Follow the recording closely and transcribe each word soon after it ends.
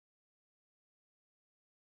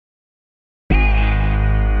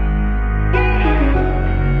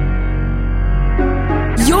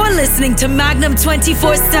listening to Magnum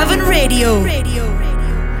 24/7 Radio.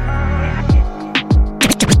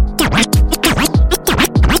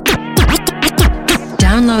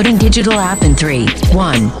 Downloading digital app in 3,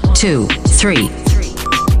 1, 2, 3.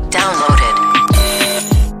 Downloaded.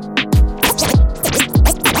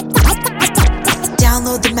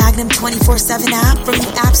 Download the Magnum 24/7 app from the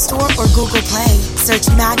App Store or Google Play. Search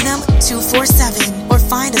Magnum 247 or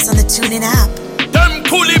find us on the TuneIn app. Them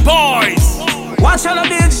Coolie Boys! Watch all the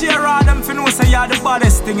DJ around them for know say you're the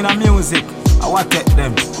baddest thing in the music. I want to take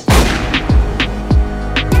them.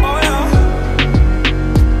 Oh yeah.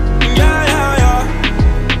 Yeah, yeah, yeah.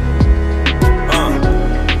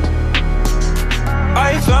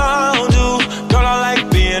 I found you, girl, I like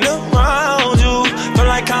being around you. Feel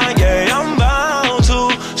like Kanye, I'm bound to.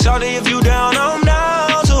 Shawty, if you down, I'm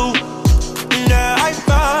down too. Yeah, I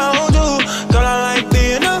found you, girl, I like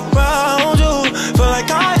being around you. Feel like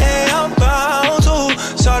Kanye, I'm bound to.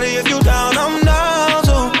 Shawty, if you down, I'm down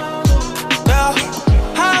too. Yeah,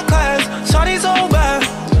 high class, shawty so bad.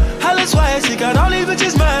 Hella swag, she got all these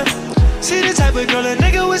bitches mad. See the type of girl a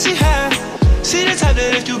nigga wish she had. See the type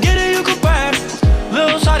that if you get it, you could brag.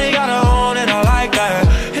 Lil' shawty got her own and I like that.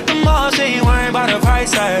 Hit the mall, she ain't worried about the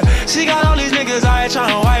price tag. She got all these niggas out here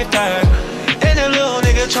tryna wipe that. And the little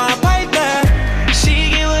nigga tryna pipe that. She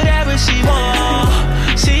get whatever she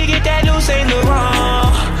want. She get that new Saint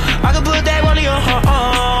Laurent. I can put that money on her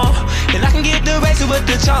arm. And I can get the rest with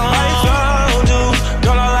the charm. I found you,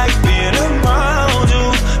 girl, I like being around you.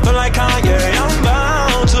 Feel like Kanye, I'm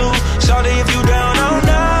bound to. Shawty, if you down, I'm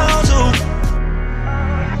down too.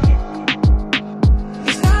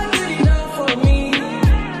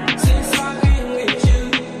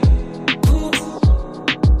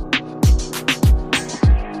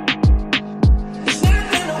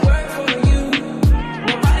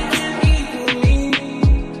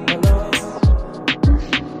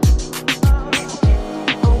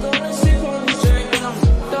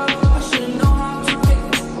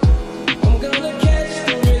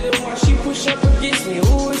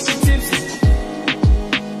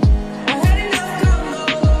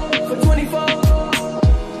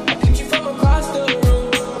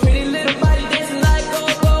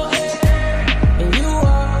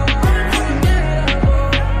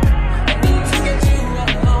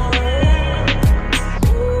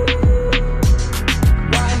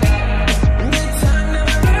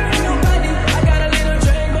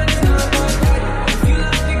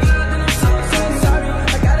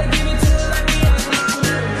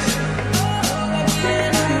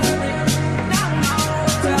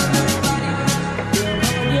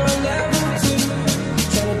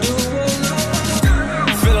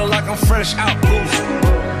 Fresh out booth.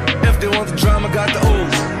 If they want the drama, got the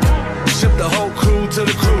ooze. Ship the whole crew to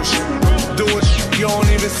the cruise. Doing shit you don't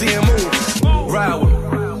even see him move.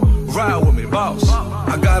 Ride with me, boss.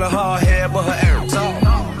 I got a hard head, but her air tall.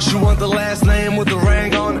 She want the last name with the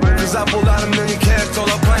ring on it. Cause I pulled out $1 million cash, told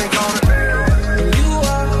her plank on it. You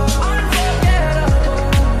are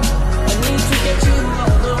unforgettable. I need to get you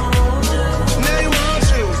alone. Now you want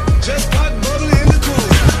you. Just pop bubbly in the cool.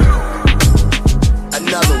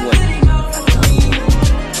 Another one.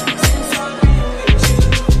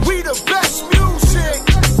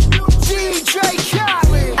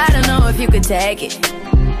 You could take it.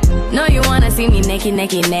 No, you wanna see me naked.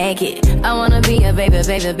 I wanna be a baby.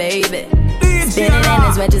 Spinning in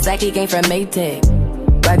his wet just like he came from Maytag.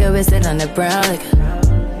 Rocket with it on the brown like.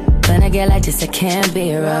 When I get like this, I can't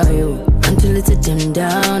be around you. I'm too little to dim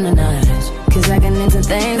down the night. Cause I can into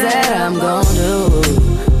things that I'm gon' do.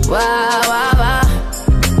 Wow, wow, wow.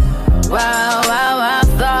 Wow, wow, wow,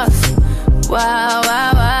 thoughts. Wow,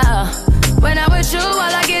 wow, wow. When I'm with you,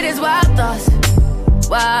 all I get is wild thoughts.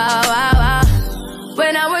 Wow, wow, wow.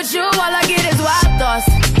 When I'm with you, all I get is wild thoughts.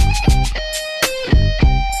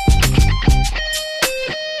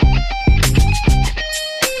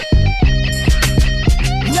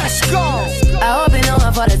 Let's go. I hope you know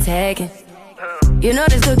I'm for the taking. You know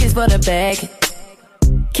this cookie's for the bag.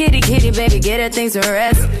 Kitty, baby, get her things to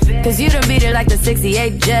rest. Cause you done beat it like the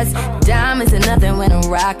 68 Jets. Diamonds are nothing when I'm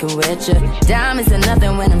rocking with you. Diamonds are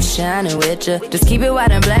nothing when I'm shining with you. Just keep it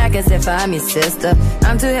white and black as if I'm your sister.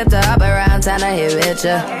 I'm too hip to hop around, time to hit with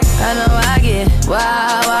you. I know I get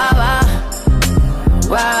wow, wow, wow.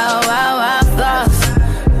 Wow, wow, wow, thoughts.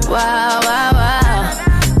 Wow, wow,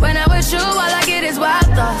 wow. When I'm with you, all I get is wild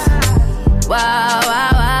thoughts. Wow,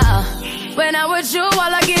 wow, wow. When I'm with you,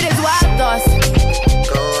 all I get is wild thoughts.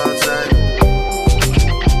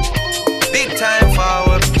 Time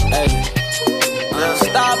forward. Hey.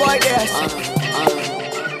 Starboy, yes.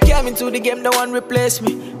 Came into the game, no one replace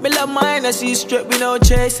me. Me love mine, I see straight, we no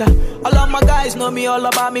chaser. All of my guys know me all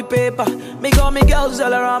about me paper. Me got me girls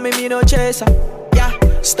all around me, me no chaser. Yeah,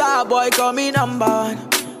 star boy call me number one.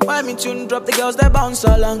 When me tune drop, the girls they bounce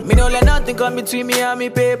along. Me no let nothing come between me and me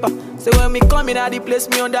paper. So when me come in at the place,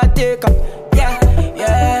 me undertaker. Yeah,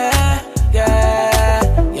 yeah,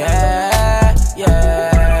 yeah, yeah,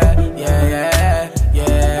 yeah, yeah, yeah,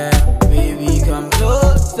 yeah. Baby, come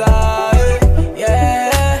closer.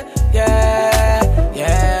 Yeah, yeah,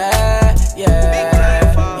 yeah, yeah,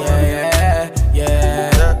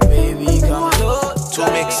 yeah. Baby, come closer.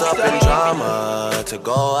 To mix up in drama, to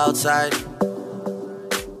go outside.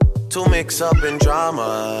 To mix up in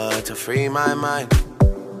drama, to free my mind.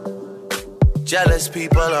 Jealous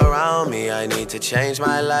people around me, I need to change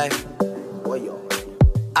my life.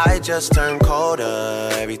 I just turn colder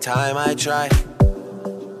every time I try.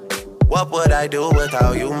 What would I do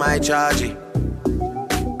without you, my Georgie?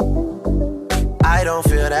 I don't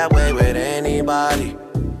feel that way with anybody.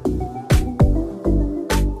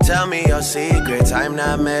 Tell me your secrets, I'm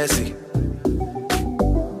not messy.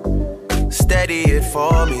 Steady it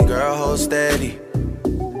for me, girl, hold steady.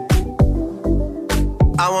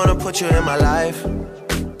 I wanna put you in my life.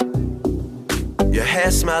 Your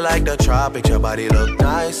hair smell like the tropics, your body look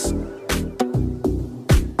nice.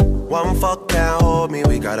 One fuck can't hold me,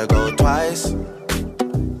 we gotta go twice.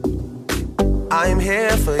 I'm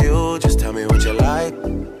here for you, just tell me what you like.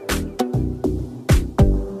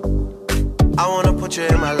 I wanna put you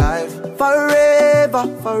in my life. Forever,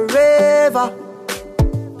 forever.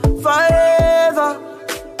 Forever,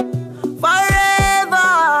 forever.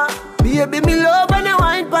 Baby, me love when you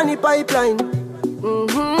wine pon the pipeline.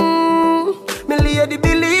 Me lady,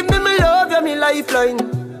 believe me, me love you, me lifeline.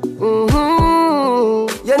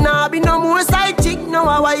 You nah be no more side chick, no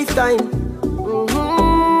a wife time.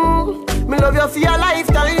 Me love you for your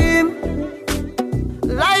lifetime.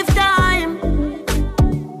 Lifetime.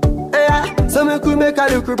 Yeah. So me could make a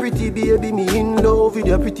look pretty baby, me in love with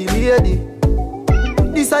your pretty lady.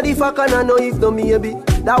 This a the fuck and I know if no maybe.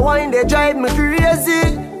 That wine they drive me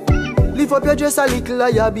crazy. Lift up your dress a little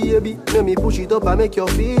like your baby. Let me push it up and make you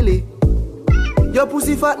feel it. Your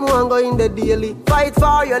pussy fat mo and go in the daily. Fight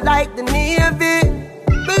for you like the Navy.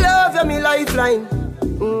 Me love you, me lifeline.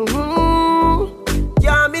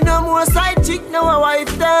 Can't be no more side chick, no a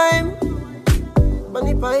wife time.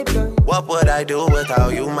 Bunny pipeline. What would I do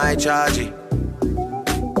without you, my Georgie?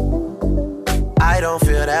 I don't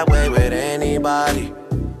feel that way with anybody.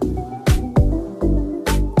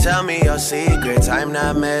 Tell me your secrets, I'm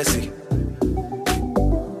not messy.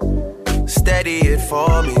 Steady it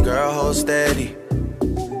for me, girl, hold steady.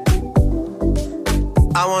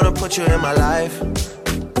 I wanna put you in my life.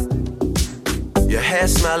 Your hair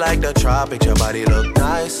smell like the tropics, your body look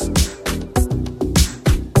nice.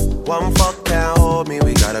 One fuck can't hold me,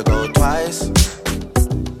 we gotta go twice.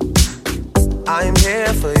 I'm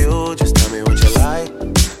here for you, just tell me what you like.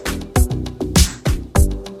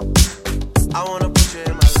 I wanna put you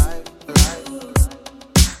in my life.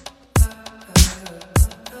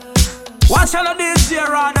 Watch all of this here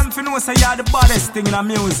around them for know say you're the baddest thing in the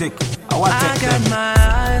music. I got my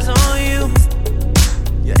eyes on you.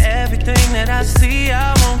 You're everything that I see.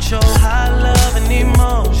 I want your high love and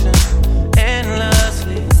emotion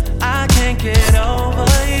endlessly. I can't get over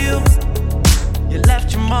you. You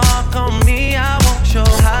left your mark on me. I want your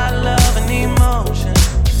high love and emotion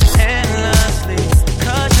endlessly.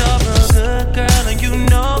 'Cause you're a good girl and you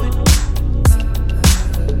know it.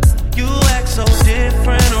 You act so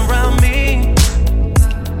different around me.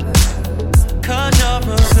 'Cause you're a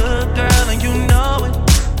good girl and you know it.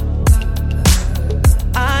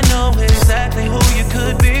 I know exactly who you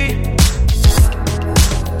could be.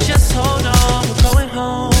 Just hold on, we're going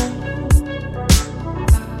home.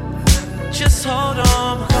 Just hold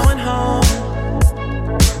on, we're going home.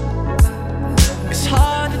 It's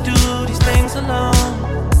hard to do these things alone.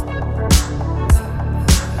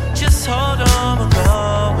 Just hold on, we're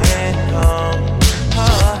going home.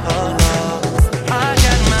 Oh, oh, oh. I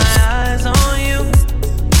got my eyes on you.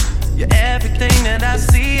 You're everything that I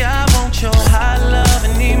see. I want your high love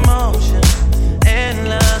and emotion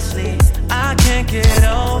endlessly. I can't get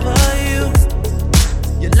over you.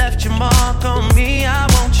 You left your mark on me. I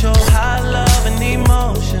want your high love and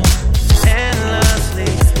emotion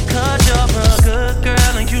endlessly. 'Cause you're a good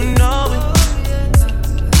girl and you know it.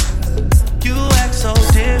 You act so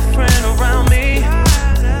different around me.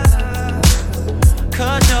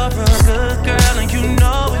 'Cause you're a good girl and you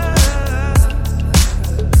know it.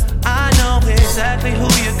 I know exactly who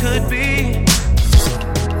you could be.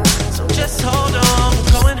 So just hold on,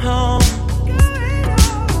 we're going home.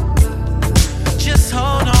 Just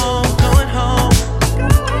hold on,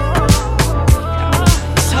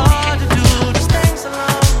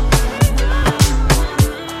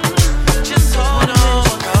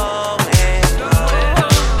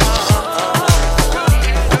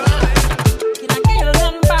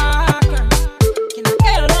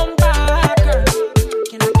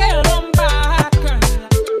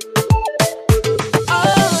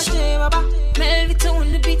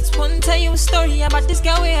 this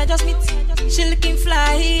girl where I just meet. She looking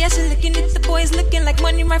fly, yeah, she looking at the boys looking like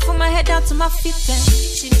money right from my head down to my feet. And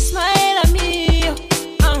she just smile at me, I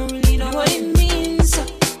don't really know what it means.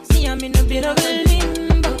 See, I'm in a bit of a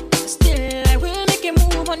limbo. Still, I will make a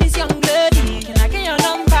move on this young lady. Can I get your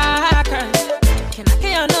number, girl? Can I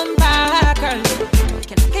get your number, girl?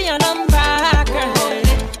 Can I get your number,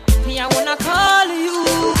 girl? Me, I wanna call you.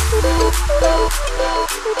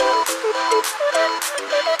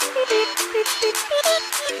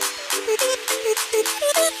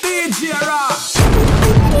 DJ Rock.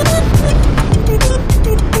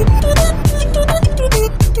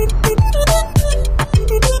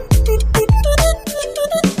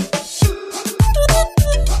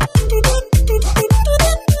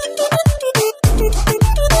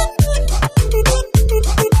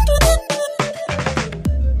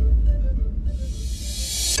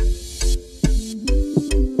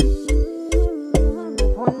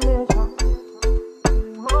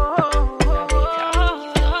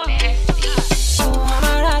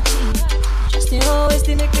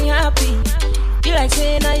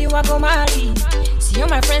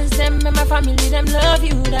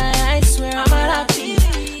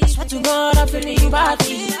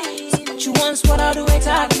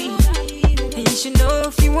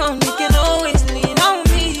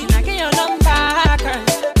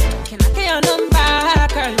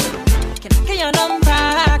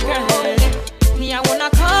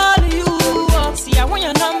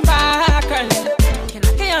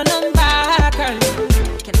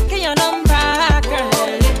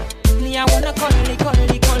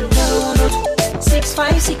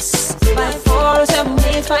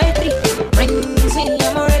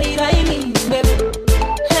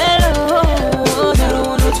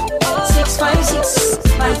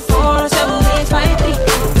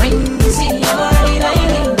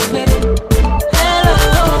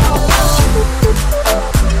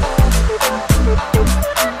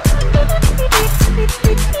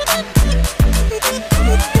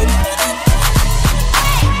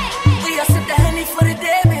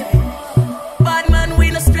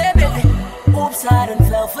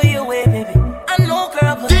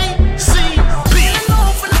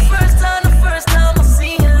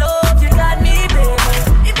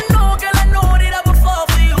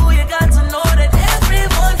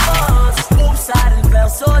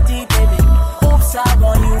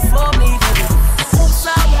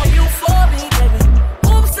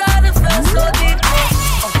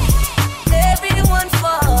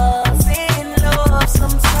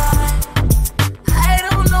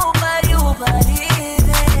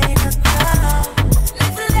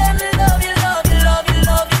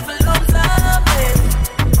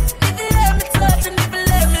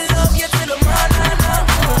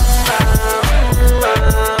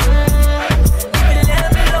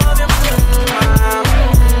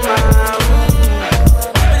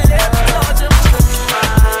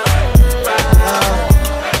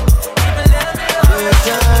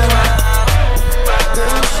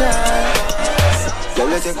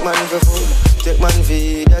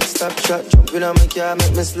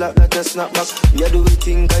 Slap like a snapback. You do it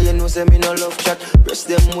thing, cause you know say me no love chat. Press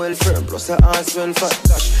them well firm, plus the ass well fat.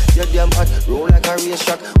 Gosh, you're damn hot, roll like a race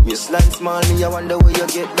track. Waistline small, me I wonder where you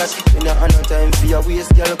get that. Me not have no time for your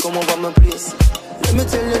waist, girl, come over my place. Let me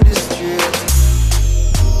tell you this straight.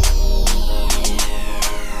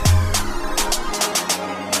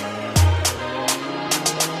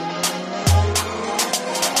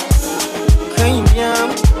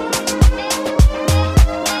 Premium.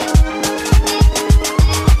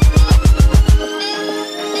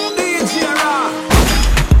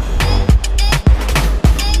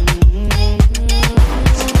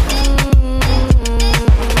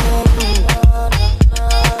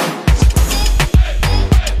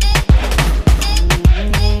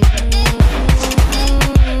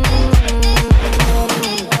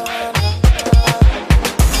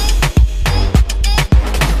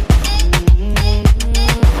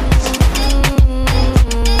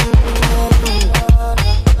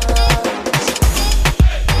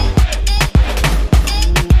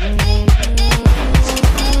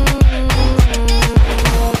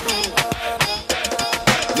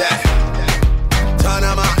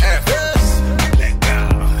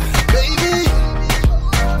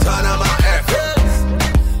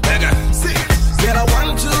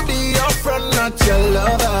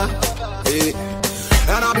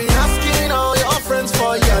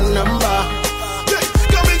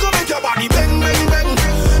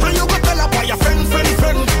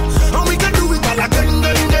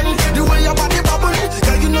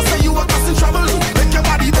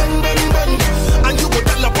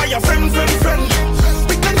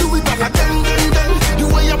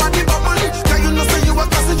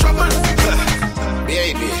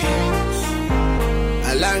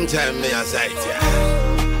 time me a sight, yeah.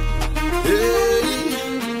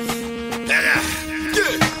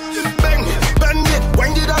 Bang, bang it,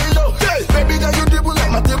 wind it down low. Baby girl, you dribble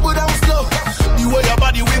like my table down slow. The way your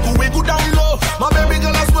body wiggle down low. My baby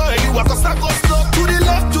girl, I swear you are gonna go slow. To the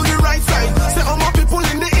left, to the right side. Say all my people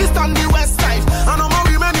in the east and the west side. And all my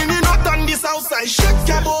women in the north and the south side. Shake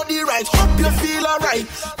your body right, hope you feel alright.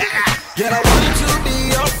 Girl, I want to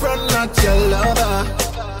be your friend, not your lover.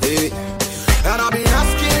 Hey. And I've been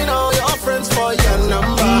asking all your friends for your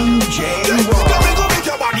number. Let me go make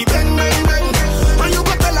your body bang, bang, bang. And you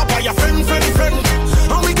go tell about your friend.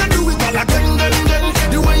 And we can do it all again.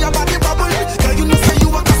 The way your body bubble, girl, you know say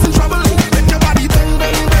you are causing trouble. Make your body bang,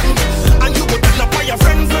 bang, bang. And you go tell about your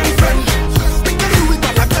friend. We can do it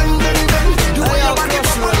all again. The way your body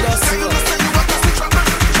bubble, girl, you know say you are causing trouble.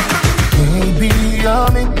 Baby,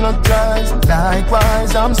 I'm hypnotized.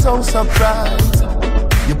 Likewise, I'm so surprised.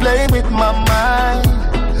 You play with my mind,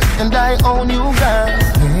 and I own you, girl.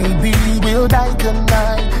 Maybe we'll die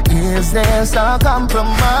tonight. Is there some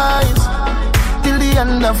compromise? Till the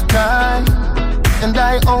end of time, and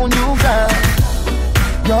I own you, girl.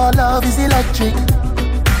 Your love is electric.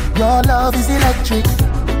 Your love is electric.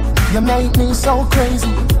 You make me so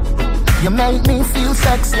crazy. You make me feel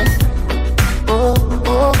sexy. Oh,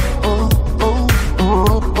 oh, oh, oh,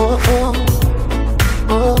 oh, oh, oh,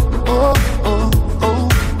 oh, oh, oh.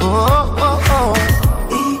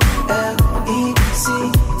 E-L-E-C-T-R-I-C.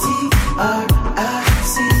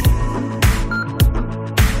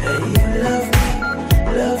 And you love me.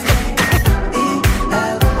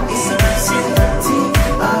 E-L-E-C-T-R-I-C.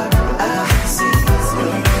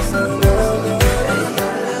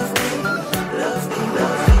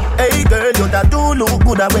 Hey girl, you that do look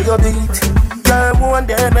good at where you beat. Girl, one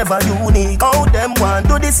them ever unique. All them want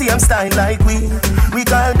do the same style like we. We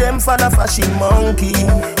call them for the fashion monkey.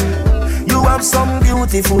 You have some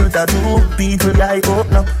beautiful tattoo, people like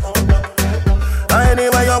open up.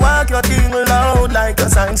 Anyway you walk your thing loud like a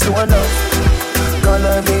sign to love.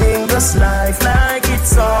 Coloring this life like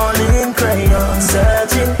it's all in crayon.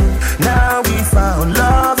 Searching, now we found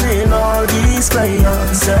love in all these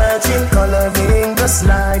crayons. Searching, coloring this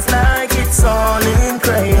life like it's all in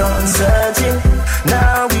crayon. Searching,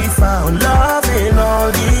 now we found love in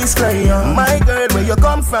all these crayons. My girl, where you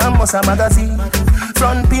come from, was a magazine.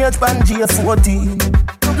 Front page, pan J40.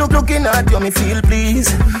 Looking at you, me feel please.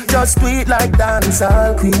 Just tweet like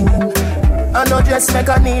dancehall queen. I know just make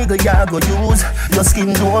a nigga, ya go use your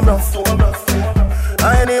skin to enough.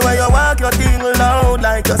 Anyway, you walk your thing loud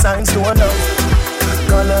like a sign to love.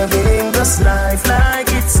 Coloring this life like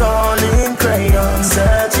it's all in crayon.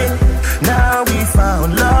 Searching, now we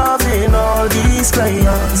found love in all these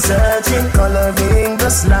crayons. Searching, coloring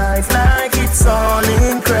this life like it's all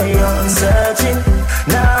in crayon. Searching,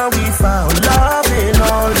 now we found love in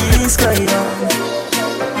all these crayons.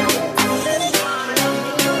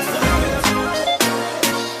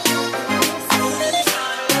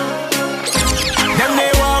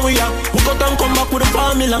 Come back with a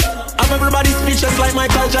formula. Have everybody speechless like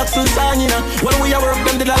Michael Jackson song, you know. When we are work,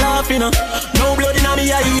 them did a laugh, you know. No blood in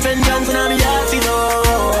me, I even dance in me ass, you know.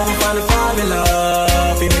 For the formula,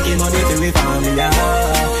 we making money to the formula.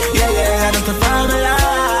 Yeah, that's the formula.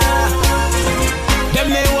 Them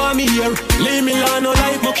they want me here, leave me alone, no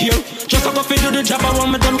life muck here. Just a go fi do the job, I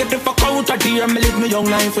want me done get the fuck out of here. Me live me young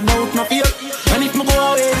life without no fear. And if me go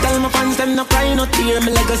away, tell my fans them no cry, no tear. My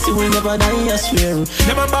legacy will never die, I swear.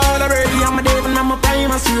 Never ball already, I'm a devil, I'm a prime,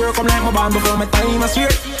 I swear. Come like my band before my time, I swear.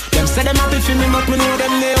 Them say them happy for me, but me know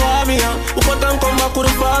them they want me, Who cut and come back with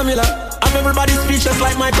the formula. Have everybody speechless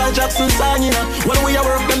like Michael Jackson song, you know. When we are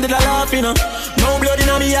work, them did a laugh, you know. No blood in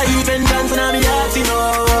me, I even dance in me ass, you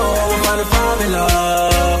know. For the formula,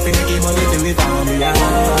 we making money to the formula.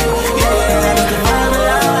 Yeah, that's the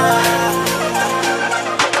formula.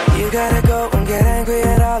 You gotta go and get angry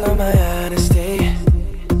at all of my honesty.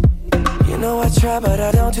 You know I try, but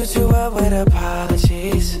I don't do too well with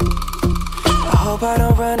apologies. I hope I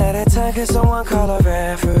don't run out of time, cause someone call a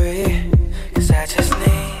referee. Cause I just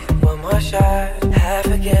need one more shot, have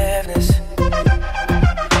forgiveness.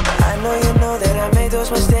 I know you know that I made those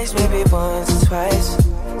mistakes maybe once or twice.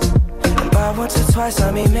 And by once or twice,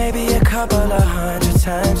 I mean maybe a couple of 100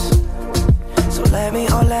 times. So let me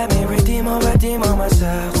redeem on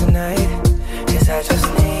myself tonight. Cause I just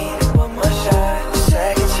need one more shot,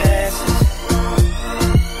 second chances.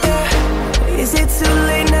 Yeah. Is it too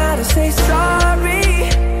late now to say sorry?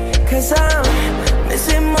 Cause I'm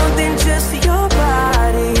missing more than just your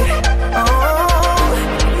body.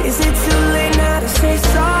 Oh, is it too late now to say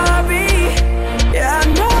sorry? Yeah, I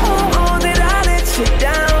know that I let you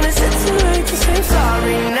down. Is it too late to say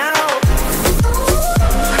sorry now?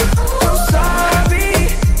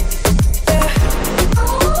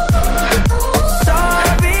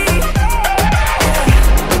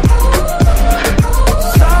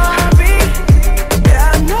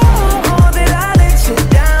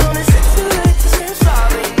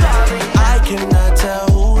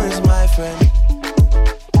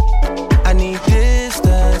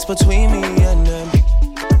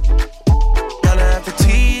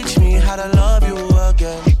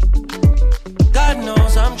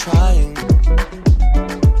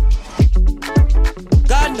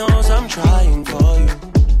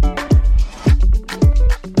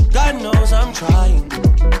 trying.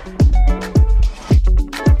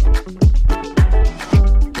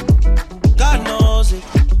 God knows it.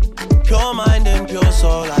 Pure mind and pure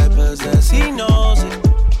soul I possess. He knows it.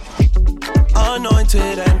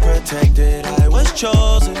 Anointed and protected, I was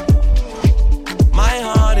chosen. My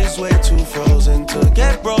heart is way too frozen to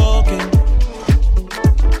get broken.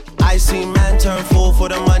 I seen man turn fool for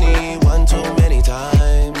the money one too many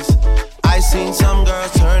times. I seen some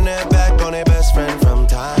girls turn their back on their best friend from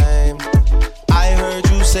time. I heard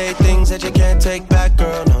you say things that you can't take back,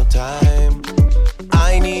 girl, no time.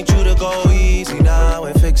 I need you to go easy now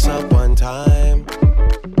and fix up one time.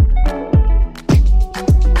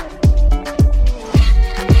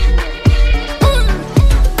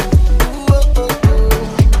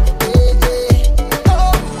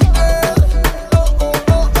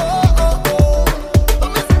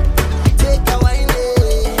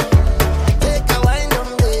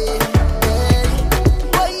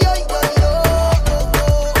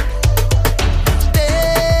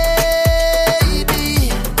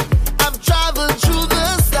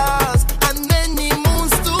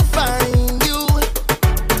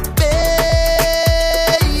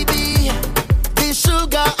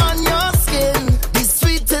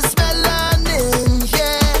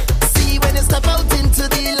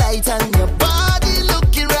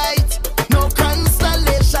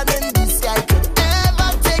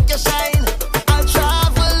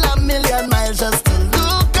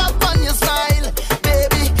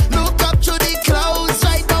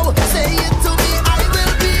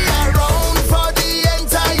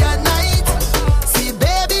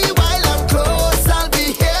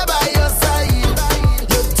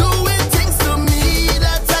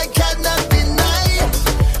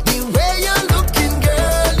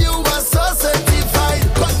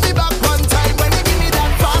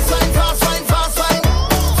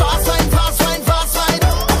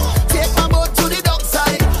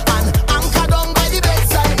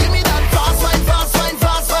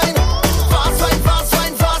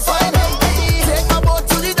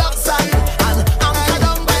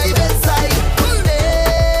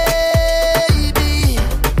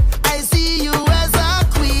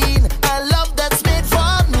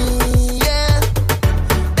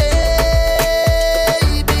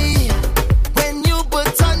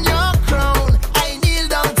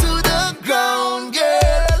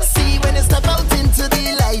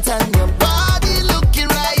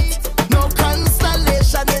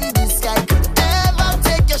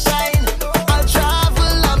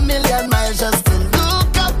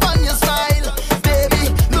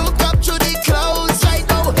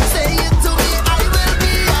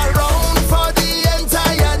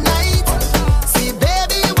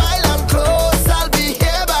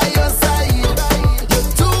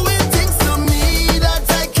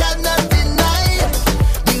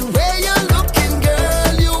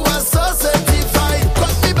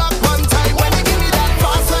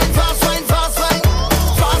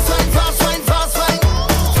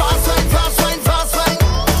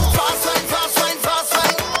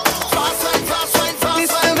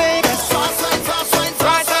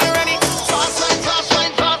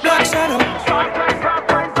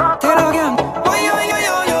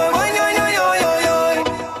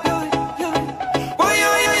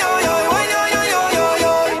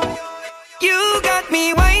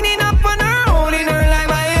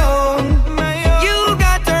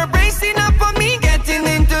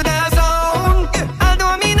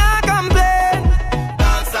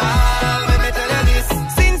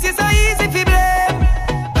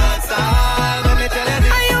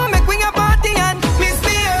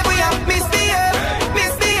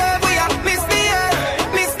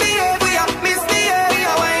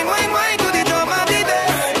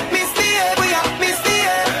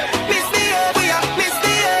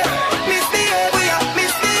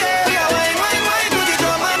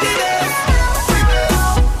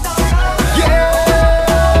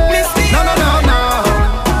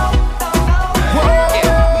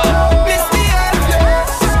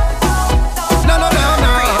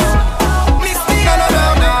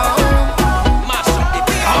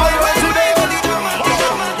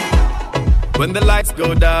 When the lights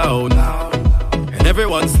go down and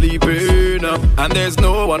everyone's sleeping and there's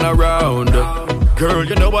no one around, girl,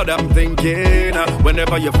 you know what I'm thinking.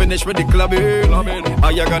 Whenever you finish with the clubbing,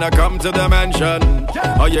 are you gonna come to the mansion?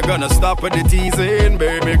 Are you gonna stop with the teasing?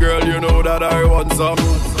 Baby girl, you know that I want some.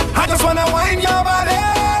 I just wanna wind your body,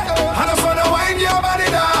 I just wanna wind your body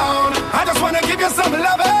down, I just wanna give you some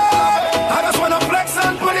love, I just wanna flex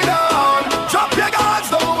and put it on. Drop your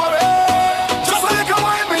guards, don't worry, just so you can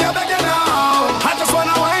wind me, I beg you now. I just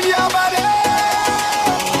wanna wind your body.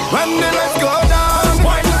 When the lights go down,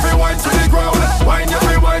 wind everyone to the ground.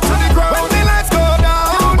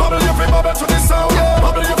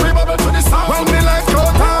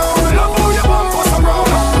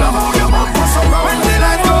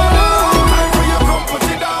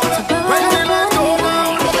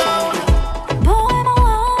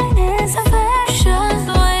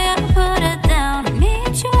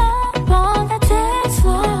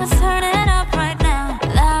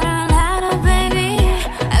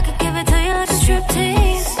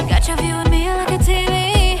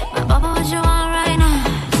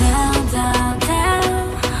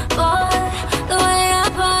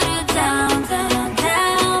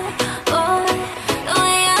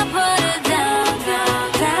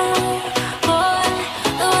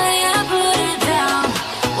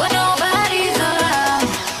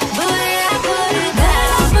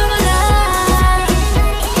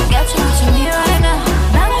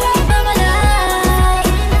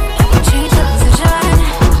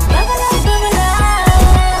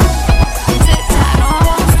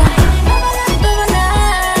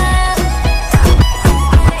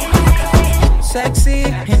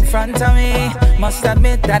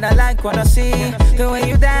 that I like what I see. The way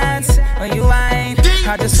you dance, when you whine,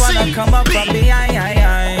 I just wanna come up from behind.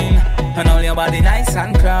 And hold your body nice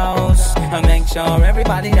and close, and make sure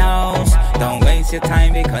everybody knows. Don't waste your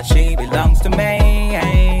time because she belongs to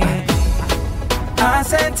me. I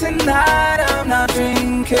said tonight I'm not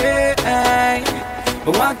drinking,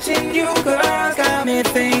 but watching you girls got me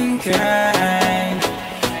thinking.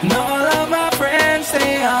 And all of my friends,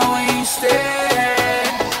 they are wasted.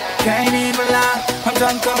 Can't even lie, I'm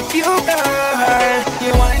drunk off you, girl.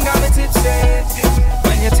 You ain't got me tipsy.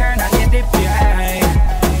 When you turn and you dip, yeah.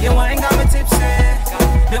 You ain't got me tipsy.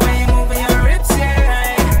 The way you move your hips,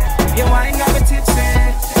 yeah. You ain't got me tipsy.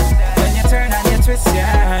 When you turn and you twist,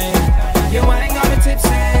 yeah. You ain't got me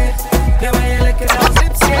tipsy. The way you lick it those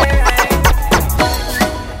lips, yeah.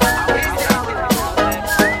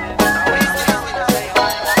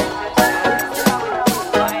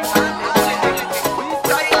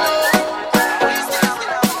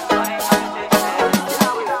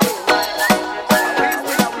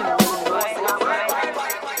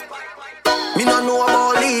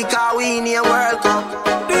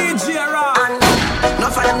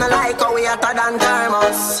 Hotter than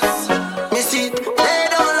thermos. Me see, they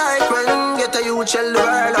don't like when get a youth shell the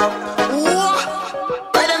world up.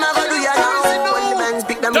 Where them ever do ya now? When the men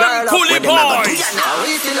pick them girl up. Where them ever do ya now?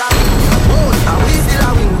 We still a win. We still a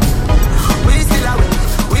win. We still a win.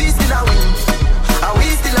 We still a win. We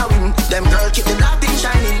still a win. Them girl keep the black thing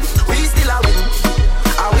shining. We still a win.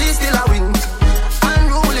 We still a win.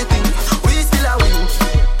 Unruly thing. We still a win.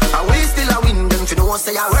 We still a win. Them you know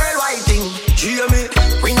say a worldwide thing. Hear me?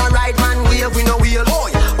 We no ride man wave, we no wheel.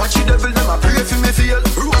 Boy, watch the devil, them a pray for me feel.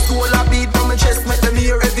 Rose gold a beat from my chest, make them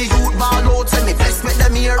hear. Every youth ball out, send me bless, make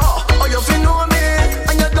them hear. Oh, you fi know me,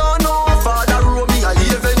 and you don't know. Father row me, I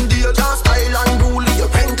even deal. Your style unruly, you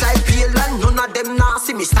pink like pale. And none of them nah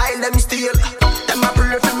see me style, them steal. Them a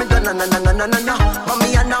pray for me, na na na na na na na. But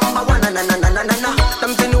me a number one, na na na na na na na.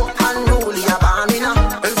 Them fi know unruly, a ban me na.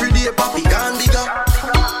 Every day papi gone bigger.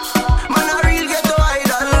 Man a real ghetto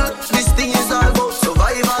idol. This thing is all about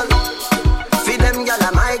survival. Feed them gal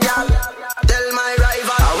and my gal. Tell my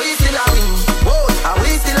rival, are we still a win? Whoa, are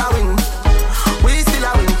we still a win? We still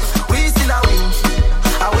a win. We still a win.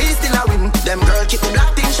 Are we still a win? Them girl keep the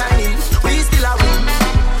black thing shining. We still a win.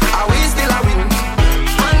 Are we still a win?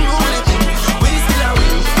 Unruly thing. We still a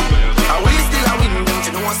win. Are we still a win? Don't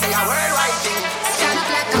you know I say a worldwide thing? Stand up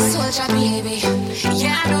like a soldier, baby.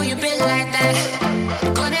 Yeah, I know you built like that.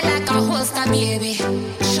 Gun it like a holster, baby.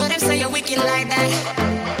 Show them say you're wicked like that.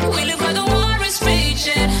 We live where the war is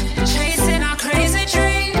raging, chasing our crazy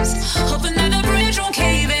dreams, hoping that the bridge won't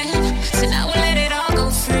cave in. So now we'll let it all go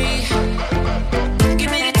free.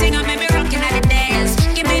 Give me the thing, I made me rockin' at the dance.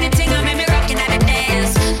 Give me the thing, I made me rockin' at the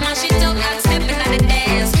dance. Now she don't like stepping at the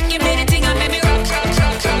dance. Give me the thing, I made me rock.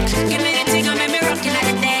 Give me the thing, I made me rockin' at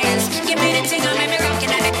the dance. Give me the thing, I made me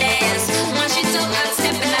rockin' at the dance. Now she don't like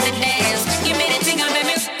stepping at the dance. Give me the thing, I made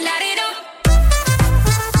me light it up.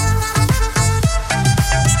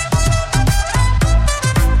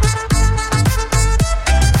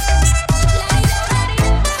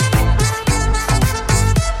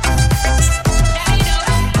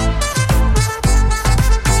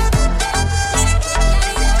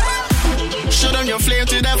 Show them your flame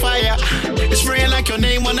to the fire. It's spraying like your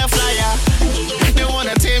name on a flyer. They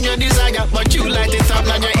wanna tame your desire, but you light it up,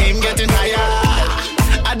 now your aim getting higher.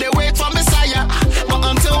 I they wait for Messiah, but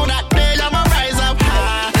until that day I'ma rise up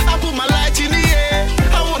high. I put my light in the air,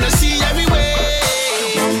 I wanna see everywhere.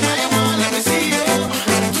 Let me see you.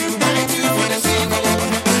 You might do for the people.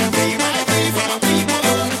 Be my way for my people.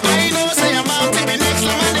 I know say I'm out to be next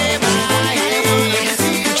to my neighbor. Let me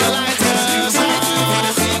see you. Your lighters on.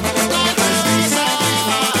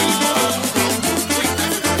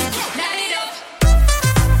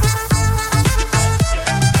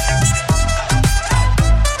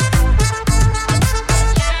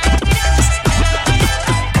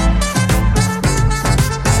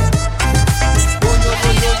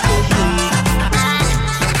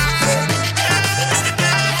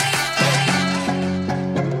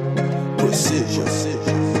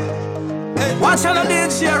 Watch all of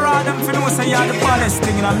these share on them for know say you're the baddest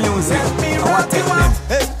thing in the music. I want to take them.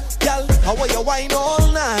 Hey, girl, how are you wine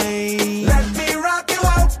all night? Let me rock you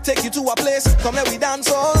out. Take you to a place, come let we dance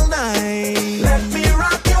all night. Let me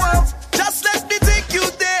rock you out. Just let me take you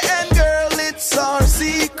there, and girl, it's our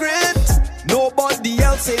secret. Nobody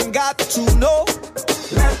else ain't got to know.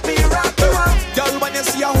 Let me rock you out. Girl, when you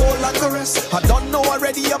see a whole lot of rest, I don't know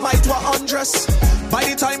already, you might want undress. By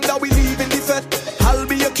the time that we leave in the fete, I'll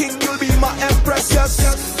be your king, you'll be my empress,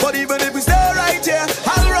 yes. But even if we stay right here,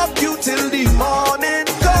 I'll rock you till the morning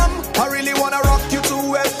come. I really wanna rock you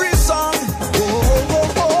to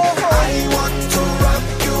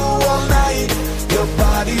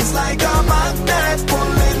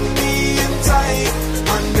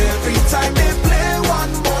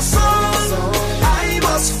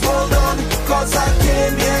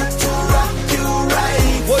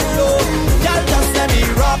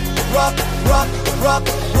rock, rock,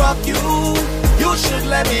 rock you. You should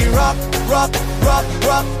let me rock, rock, rock,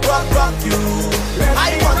 rock, rock, rock you.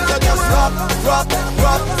 I want to just rock, rock,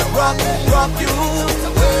 rock, rock, rock you.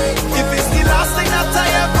 If it's the last thing that I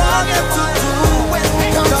ever get to do when we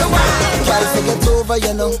come to wine. Try to get over,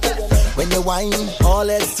 you know. When you whine, all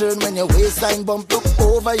heads turn when your waistline bump up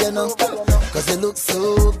over, you know. Cause it looks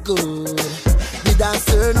so good. The dance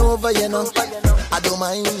turn over, you know. I don't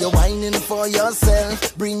mind you whining for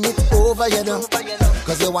yourself. Bring it over, you know.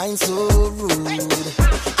 Cause you whine so rude.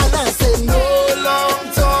 And I say no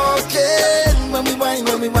long talking. When we whine,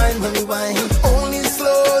 when we whine, when we whine. Only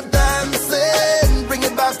slow dancing. Bring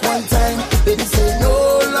it back one time. Baby say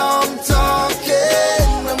no long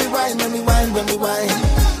talking. When we whine, when we whine, when we whine.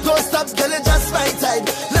 Don't stop, girl, it's just my time.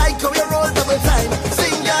 Like how you roll double time.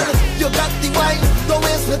 Sing, girl, you got the wine. Don't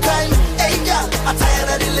waste my time. Hey, girl, I'm tired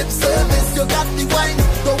of the lip service. You got the wine.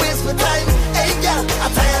 Don't waste my time. Hey, girl,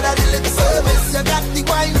 I'm tired of the lip service. You got the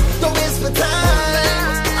wine. Don't waste my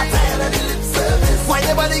time. I'm tired of the lip service. Why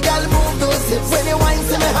nobody girl move those hips? When you wine,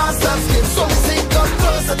 see my heart start skip. So me say, come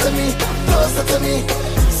closer to me, closer to me.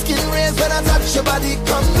 Skin raised when I touch your body.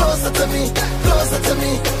 Come closer to me, closer to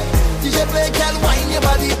me. DJ play can wine your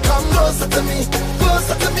body. Come closer to me,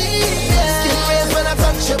 closer to me. Yeah. Skin raised when I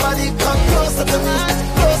touch your body. Come closer to me,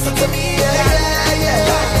 closer to me. Yeah, yeah,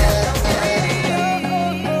 yeah.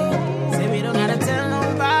 Say we don't gotta tell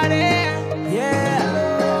nobody. Yeah.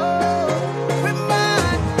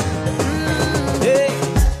 Hey,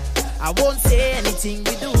 I won't say anything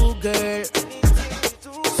we do, girl.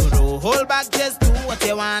 So don't hold back, just do what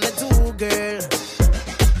you wanna do, girl.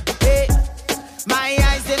 Hey, my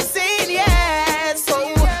eyes them saying yes, so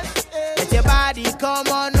let your body come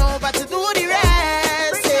on over to do the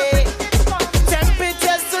rest. Hey,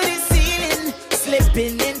 temperatures to the ceiling,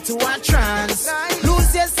 slipping into a trance.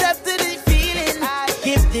 Lose yourself to the feeling,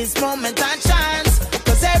 give this moment a chance.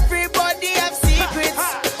 Cause everybody have secrets,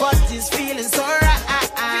 but this feeling so right.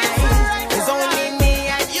 It's only me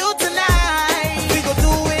and you tonight. We gon'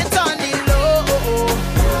 do it on the low,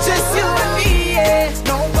 just you and me, yeah.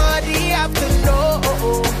 Nobody have to know.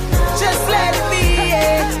 Just let it be,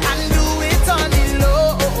 yeah. And do it on the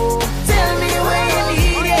low. Tell me where you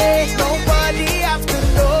need it. Nobody have to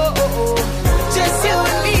know. Just you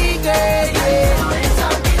and me, girl, yeah.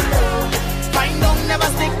 Wine don't never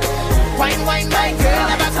stick. Wine, wine, my girl,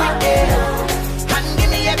 never quit, yeah. And give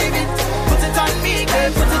me every bit. Put it on me,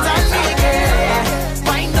 girl. Put it on me, girl.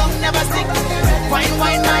 Wine don't never stick. Wine,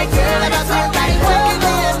 wine, my girl, never quit. Like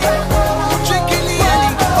Tricky Lily,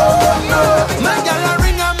 oh no. My girl, I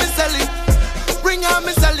ring on me selling. Ring on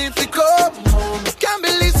me selling for come. Can't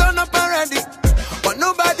believe son up already. But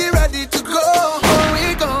nobody ready to go.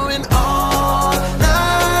 We going all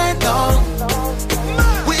night long.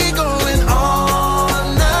 We going all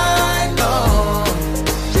night long.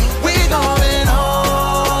 We going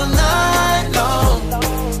all night long.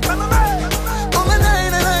 All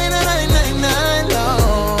night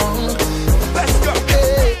long. Let's go.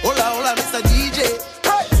 Hey, hola, hola, Mr. DJ.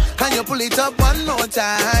 Can you pull it up one more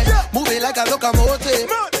time? Move it like a locomotive.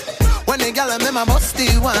 When the gal and my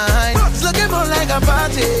musty wine, it's looking more like a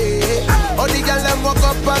party. All the gal them walk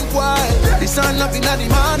up and quiet. The sun up in the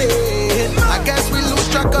morning. I guess we lose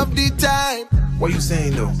track of the time. What you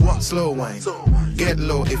saying though? Slow wine. Get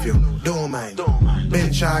low if you don't mind.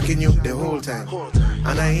 Been sharking you the whole time.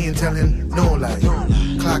 And I ain't telling no lie.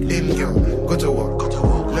 Clock in, girl. Go to work.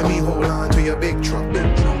 Let me hold on to your big truck.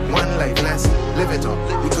 One life, let's live it up.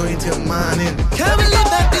 We going till morning. Can't believe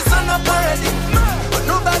that the sun up already. But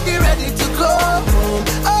nobody ready to go home.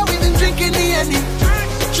 Oh, we been drinking the Henny.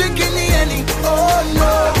 Drinking the Henny. Oh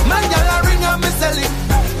no. My girl, I ring on me selling.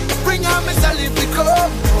 Ring on me selling for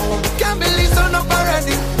come home. Can't believe sun up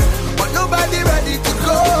already. But nobody ready to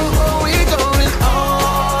go home. We going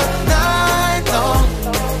all night long.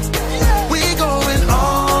 We going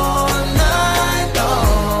all night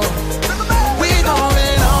long. We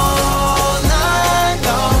going all night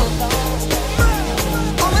long.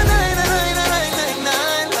 All the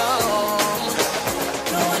night long.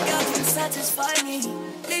 No one girl can satisfy me.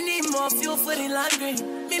 Me need more fuel for the laundry.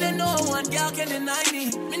 Me don't know one girl can deny me.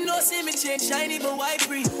 Me no see me change shiny but white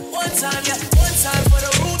free. One time, yeah, one time for the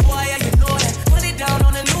rude boy, yeah, you know that. Put it down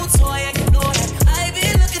on the new toy, yeah, you know that. I've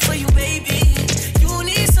been looking for you, baby. You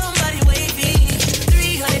need somebody wavy.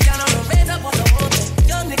 300 down on the red up on the road.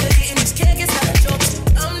 Young nigga getting his cake, it's not a joke.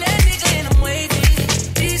 I'm that nigga and I'm wavy.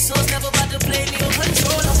 These souls never about to play me on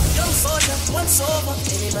controller. Young soldier, once over.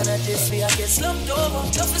 Any man at this way, I get slumped over.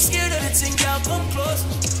 Don't be scared of the thing, girl, come close.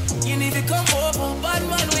 You need to come over, bad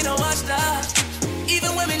man, we don't watch that.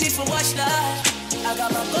 Even when we need to watch that, I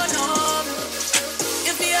got my gun on.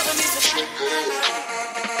 If you ever need to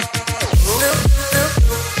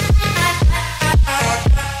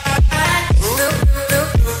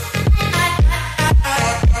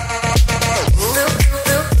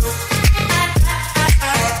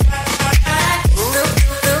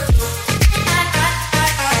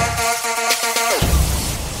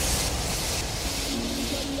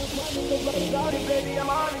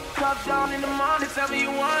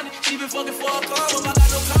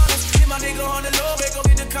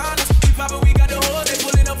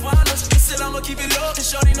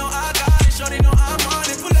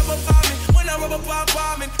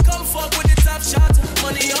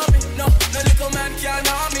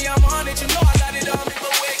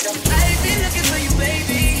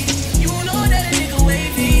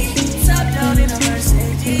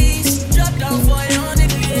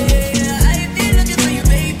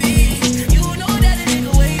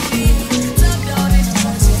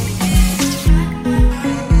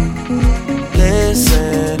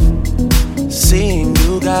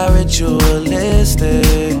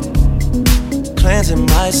Cleansing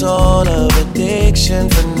my soul of addiction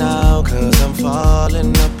for now, 'cause I'm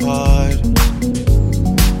falling apart.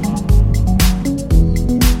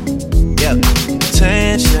 Yeah,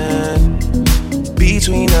 tension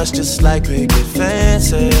between us just like picket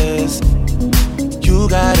fences. You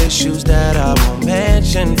got issues that I won't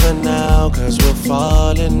mention for now, 'cause we're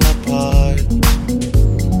falling apart.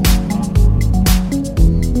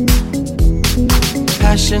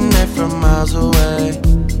 Passionate from miles away,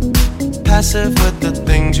 passive with the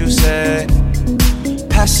things you say,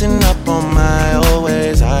 passing up on my old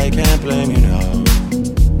ways. I can't blame you, no.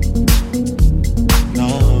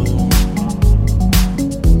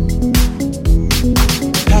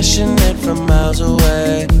 Passionate from miles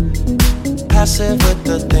away, passive with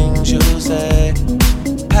the things you say,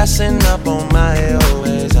 passing up on my old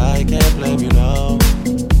ways. I can't blame you, no.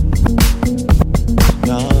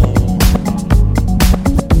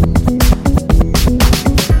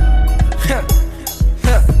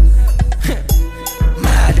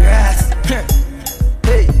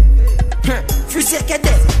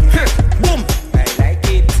 Boom! I like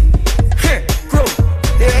it. Grow,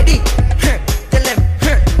 they ready? Tell them,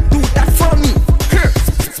 do that for me.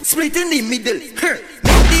 Split in the middle.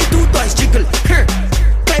 Make the two toys jiggle.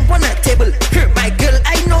 Climb on a table. My girl,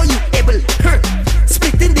 I know you able.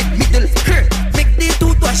 Split in the middle. Make the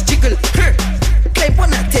two toys jiggle. Climb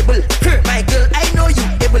on a table. My girl, I know you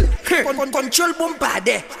able. Control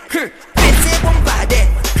bombade. Pense bombade.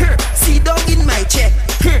 Sit down in my chair.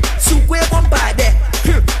 Sukwe bombade.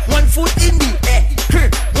 One foot in the air,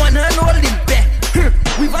 one hand holding back,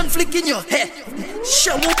 with one flick in your hair.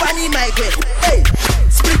 Show up on my way. Hey,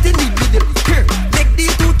 split in the middle. Make the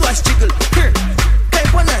two toys jiggle.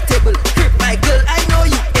 Climb on a table. My girl, I know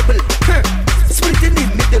you able. Split in the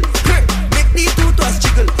middle. Make the two toys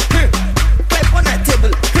jiggle. Climb on a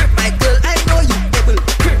table. My girl, I know you able.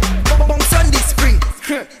 Bounce on the spring.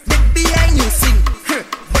 Make behind you sing.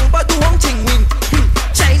 Bumba do Hong Ching Wing.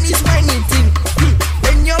 Chinese whining thing.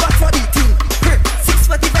 Then you're back for the thing.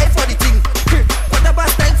 6:45 for the thing. Quarter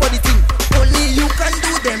past 9 for the thing. Only you can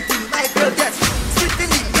do them thing. My girl, yes. Split in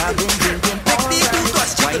the middle. Make the two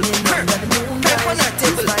toys jiggle. Climb on a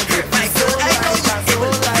table. My girl, I know you able.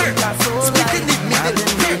 Split in the middle.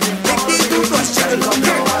 Make the two toys jiggle.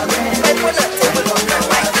 Climb on a table.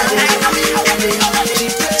 My girl, I know you able.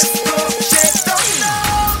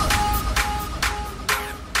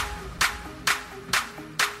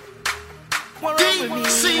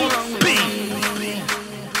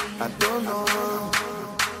 I don't know.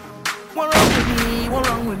 What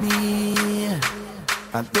wrong with me?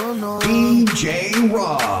 I don't know. DJ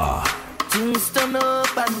Raw. Things turn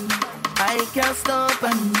up and I can't stop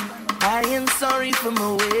and I ain't sorry for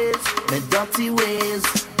my ways, my dirty ways.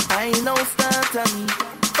 I know start and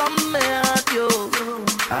from my heart, yo,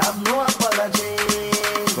 I have no apology,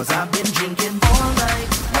 'cause I've been drinking all night,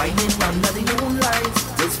 whining under the moonlight.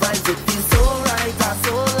 This vibes, it feels so right,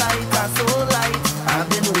 so light, so light. I've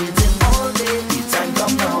been waiting all day, the time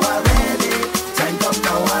come now, I'm ready. Time come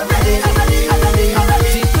now, I'm ready.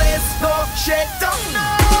 The place go shake down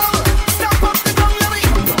now. Step up the ground, let me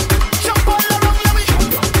jump all around, let me.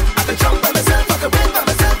 I can jump by myself, I can win by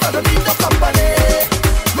myself, I don't need no company.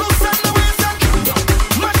 Loosen the waist and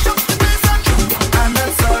mash up the place and I'm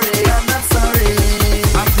not sorry, I'm not sorry.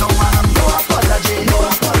 I know I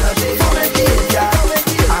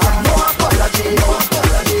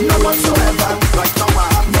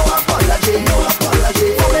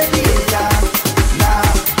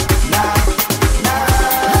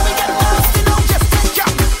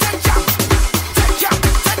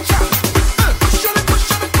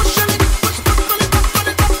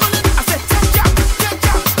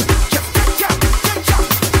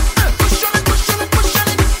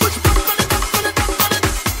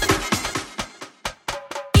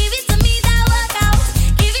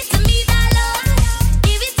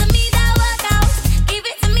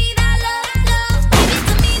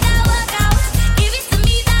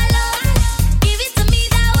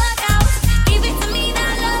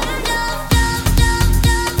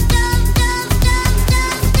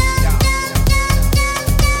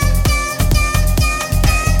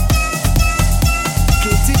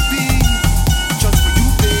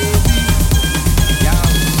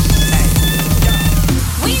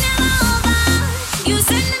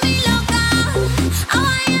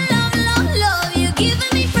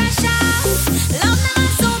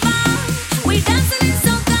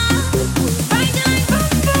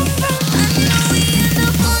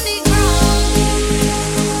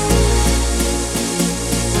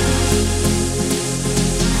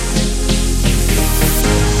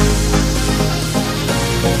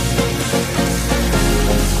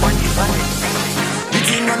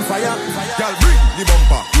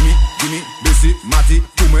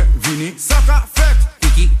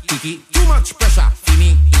Kiki. Too much pressure for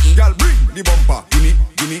me. Girl, bring the bumper.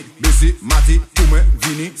 Gimme, busy, Matty, Kume,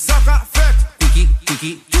 Vini. Sucker, fat.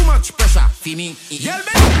 Kiki. Too much pressure for me. Girl,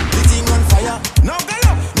 the thing on fire. Now go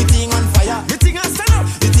up. The thing on fire. The thing on stand up.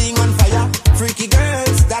 The thing on fire. Freaky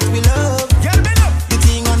girls that we love. Girl, bend up. The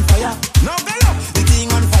thing on fire. Now go up. The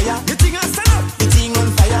thing on fire. The thing on stand up. The thing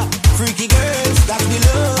on fire. Freaky girls that we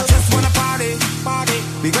love. I just wanna party.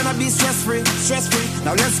 We gonna be stress free.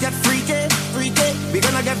 Now let's get freaky. We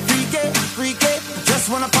gonna get freaky. Just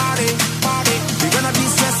wanna party. We gonna be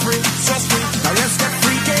stress free. Now let's get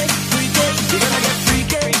freaky. We gonna get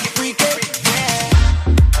freaky. Yeah.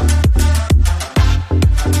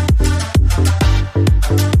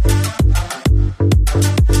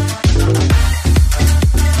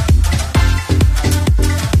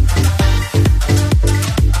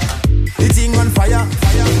 The thing on fire.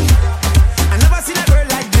 I never seen a girl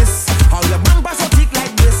like this. How your bumper so thick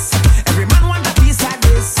like this. Every man want a piece like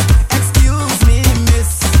this. Excuse me,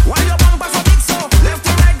 miss. Why your bumper so thick so? Left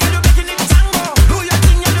to right, girl, you making it tango. Do your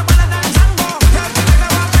thing, and you better than Django. Girl, you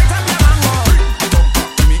better walk right up your mango.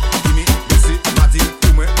 Gimme, busy, Matty,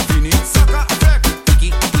 Kume, Vini. Sucker, fat.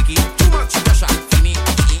 Kiki. Too much pressure for me.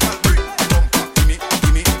 Girl, bring the bumper.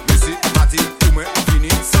 Gimme, busy, Matty, Kume, Vini.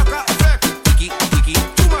 Sucker, fat. Kiki.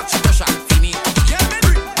 Too much pressure for me. Girl,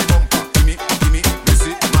 bring the bumper. Gimme,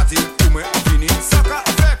 busy, Matty, Kume, Vini. Sucker,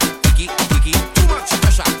 fat. Kiki. Too much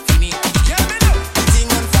pressure for me. Girl, bend up. The thing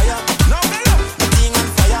on fire. Now bend up. The thing on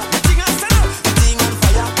fire. The thing on stand up. The thing on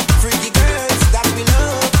fire. Freaky girls that we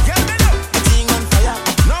love. Girl, bend up. The thing on fire.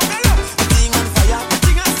 Now bend up. The thing on fire. The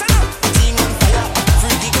thing on stand up. The thing on fire.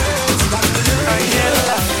 Freaky girls that we love.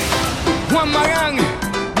 Juan Magán,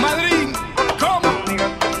 Madrid, ¿cómo?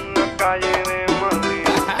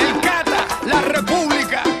 El Cata, la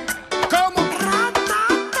República, ¿cómo?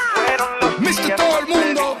 Mr. Todo el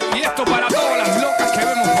mundo, y esto para todas las locas que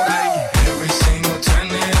vemos por ahí. Every single time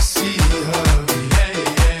that I see her,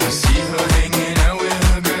 I see her hanging out with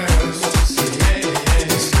her girls.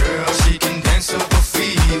 This girl, she can dance up a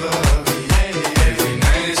fever. Every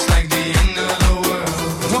night it's like the end of the world.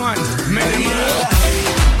 Juan, Medina.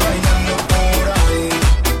 Bailando por ahí,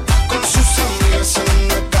 con sus amigas en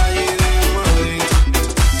la calle de Madrid.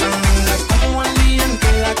 Tan linda como el día en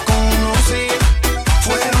que la conocí.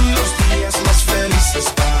 Fueron los días más felices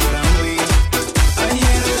para mí.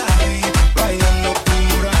 Ayer la vi bailando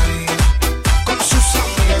por ahí, con sus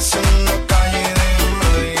amigas en la calle de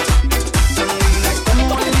Madrid. Tan linda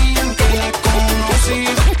como el día en que la conocí.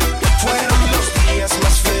 Fueron los días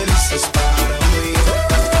más felices para mí.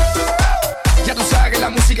 Ya tú sabes que la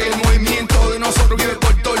música y el movimiento de nosotros vive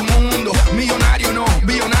por todo el mundo. Millonario no,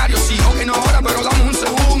 billonario sí, ok no ahora, pero dame un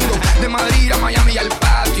segundo. De Madrid a Miami y al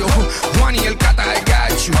patio, Juan y el Cata de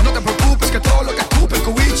Gacho. No te preocupes que todo lo que escupe es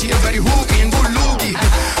Kubichi, el very hooky, en good looky.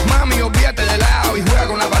 Mami, olvídate de lado y juega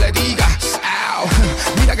con la paletica. Ow.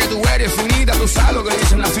 Mira que tú eres finita, tú sabes lo que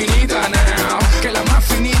dicen las finitas now. Que las más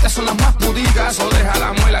finitas son las más puticas, o deja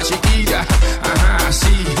la muela chiquita. Ajá,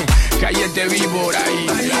 sí, que ayer te vi por ahí.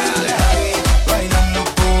 Bailando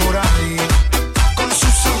por ahí, con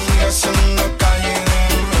sus amigas en la calle de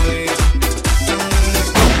Madrid. Tan linda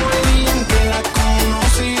como el día en que la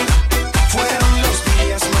conocí. Fueron los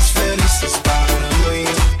días más felices para mí.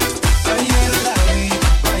 Ayer la vi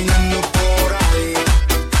bailando por ahí,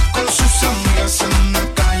 con sus amigas en la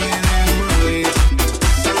calle de Madrid.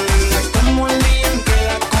 Tan linda como el día en que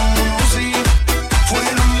la conocí.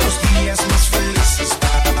 Fueron los días más felices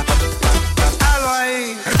para mí.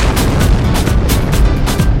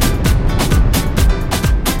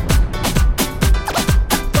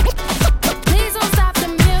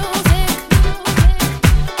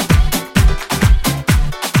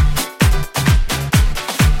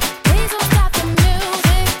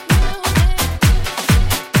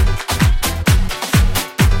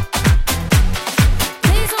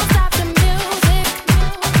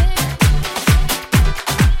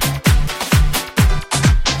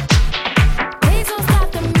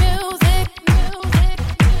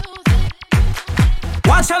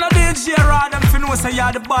 say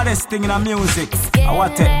you're the baddest thing in the music. I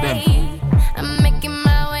want to take them. I'm making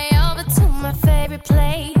my way over to my favorite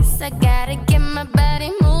place. I gotta get my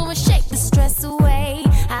body moving, shake the stress away.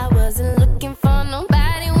 I wasn't looking for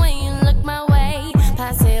nobody when you look my way.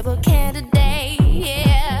 Possible candidate,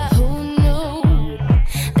 yeah. Who knew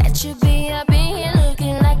that you'd be up in here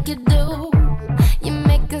looking like you do? You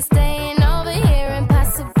make us staying over here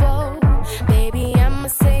impossible. Baby, I'ma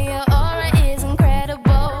say your aura is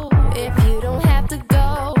incredible. If you don't have to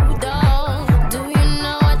go, don't. Do you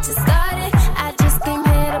know what you started? I just came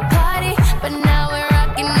here to party, but now we're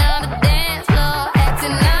rocking out the dance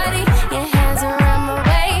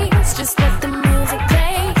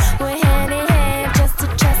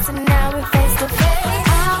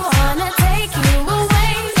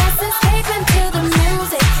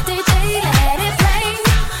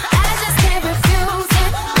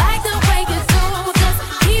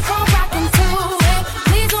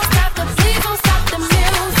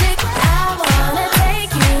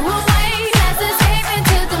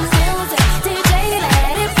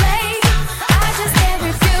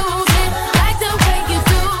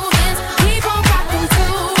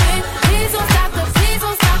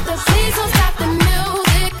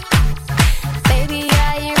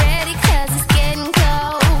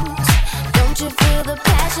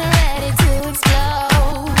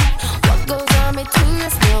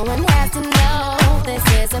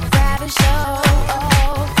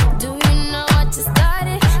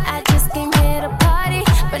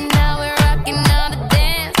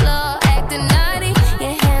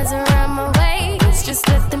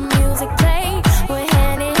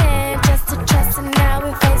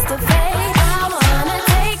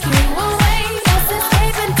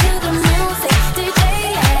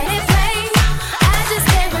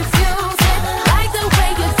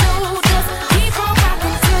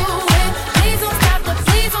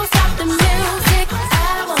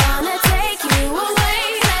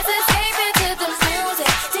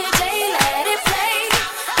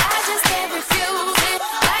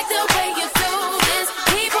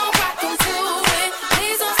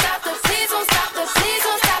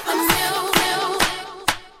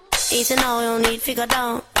Easy now, no need to go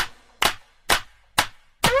down.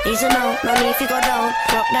 Easy now, no need to go down.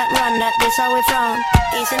 Rock that, run that, this how we frown.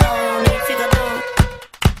 Easy now, no need to go down.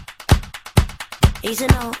 Easy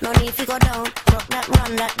now, no need to go down. Rock that,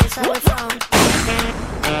 run that, this how we frown.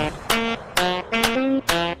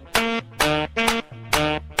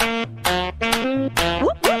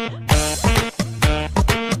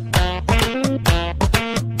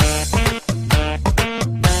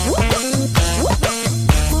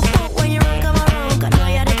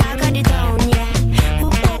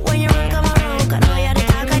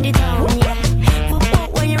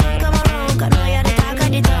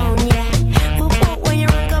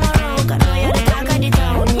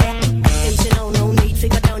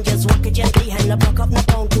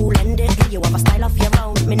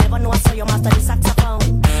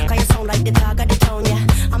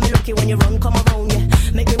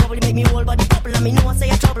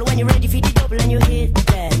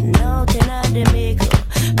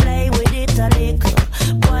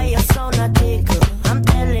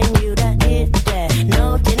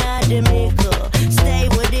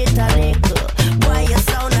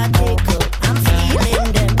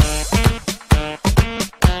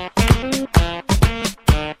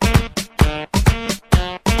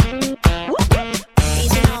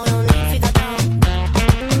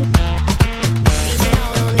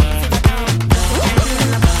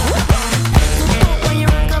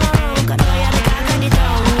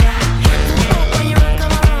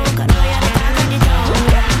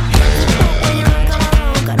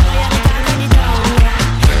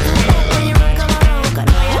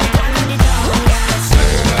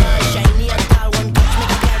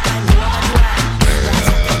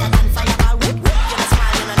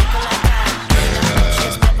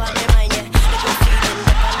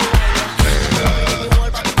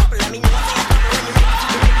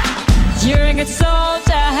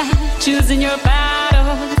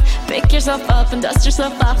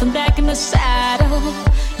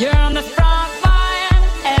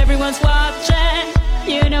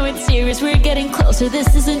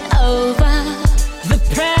 This isn't over. The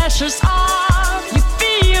pressure's on, you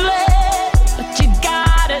feel it, but you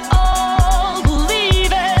got it all.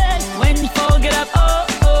 Believe it when you fold it up, oh,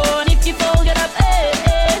 oh, and if you fold it up, eh,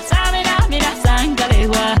 eh. Tamina, mina,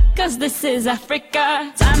 sangalewa, 'cause this is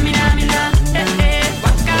Africa. Tamina, mina, eh, eh,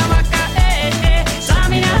 waka, waka, eh, eh.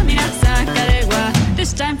 Tamina, mina, sangalewa,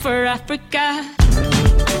 this time for Africa.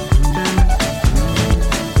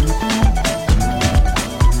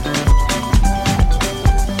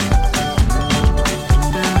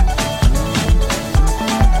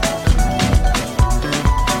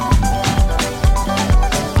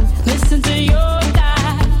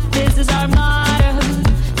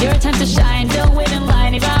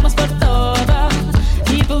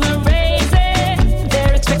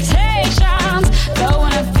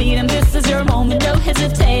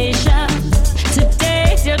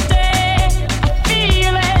 Today's your day, I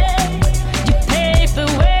feel it. You pave the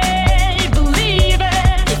way, believe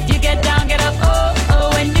it. If you get down, get up, oh, oh.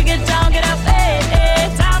 When you get down, get up, eh, eh.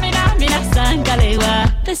 Tamina, mina, sangalewa,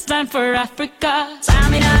 this time for Africa.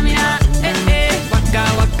 Tamina, mina, eh, eh. Waka,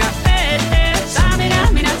 waka, eh, eh.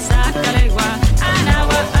 Tamina, mina, sangalewa,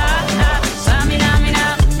 anawa, ah, ah. Tamina, mina,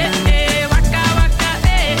 eh, eh. Waka, waka,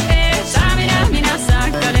 eh, eh. Tamina, mina,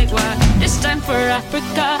 sangalewa, this time for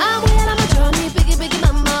Africa.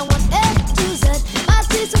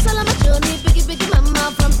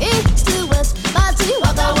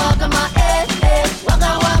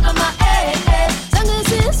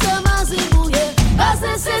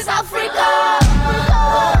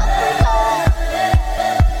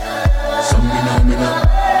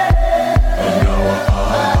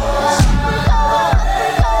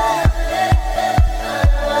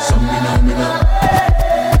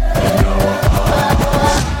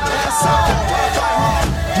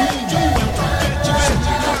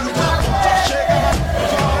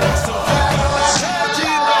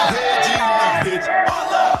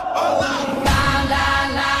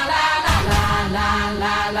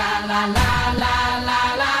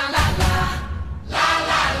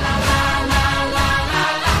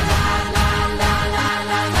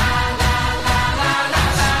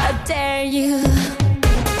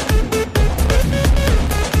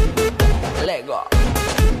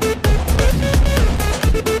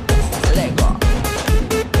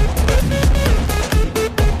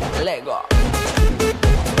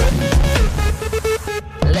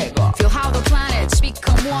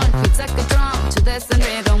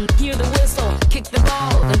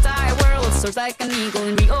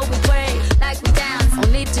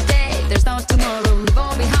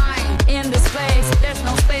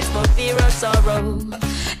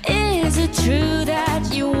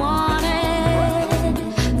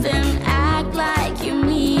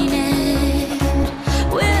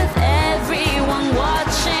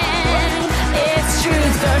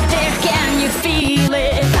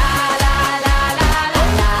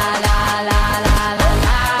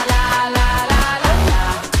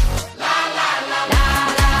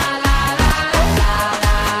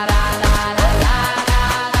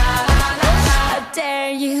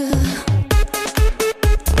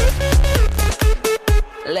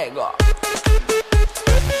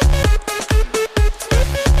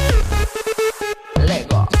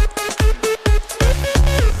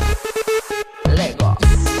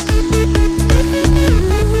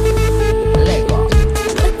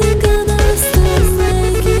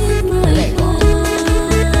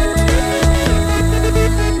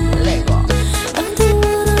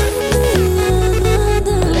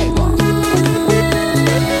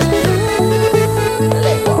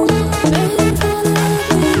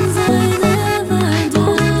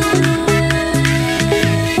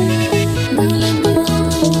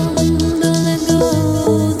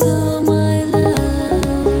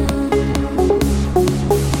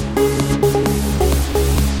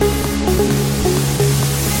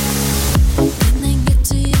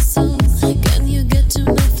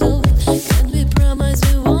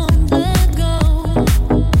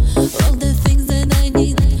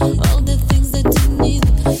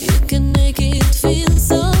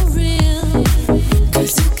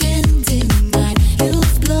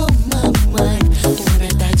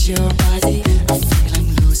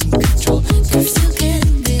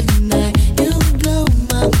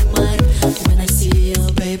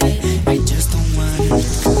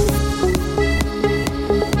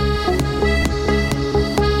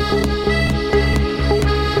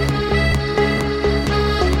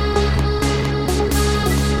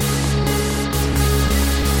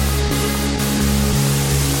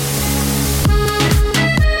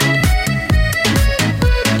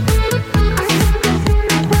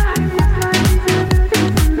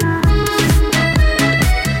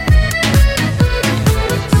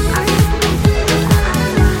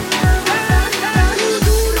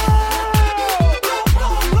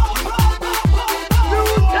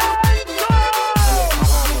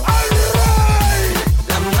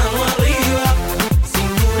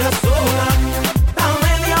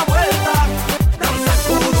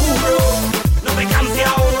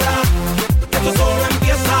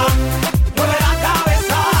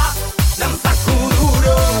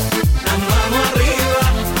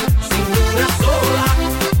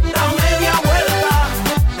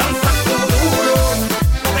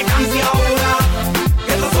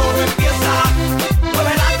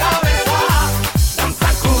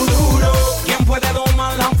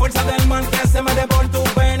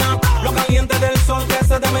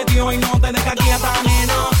 y no te deja quieta,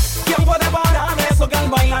 nena. ¿Quién puede parar eso que al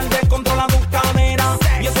bailar descontrola tus caderas?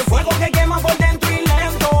 Y ese fuego que quema por dentro y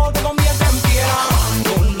lento te convierte en piedra.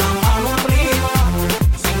 Con la mano arriba,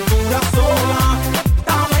 cintura sola,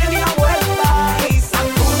 da media vuelta y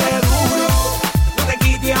sacude duro. No te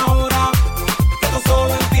quites ahora, que esto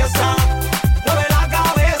solo empieza. Mueve la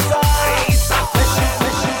cabeza y sacude.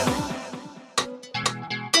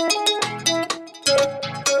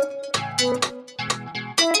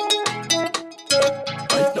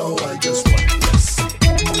 Right now I just want this.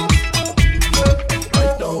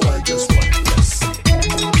 Right now I just want this.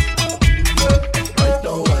 Right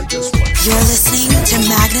now I just want this. You're listening to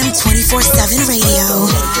Magnum 24/7 Radio.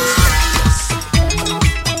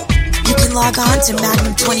 You can log on to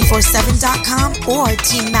Magnum247.com or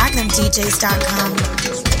TeamMagnumDJs.com.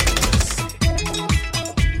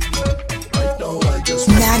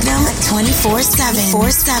 Magnum 24/7.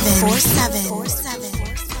 4/7.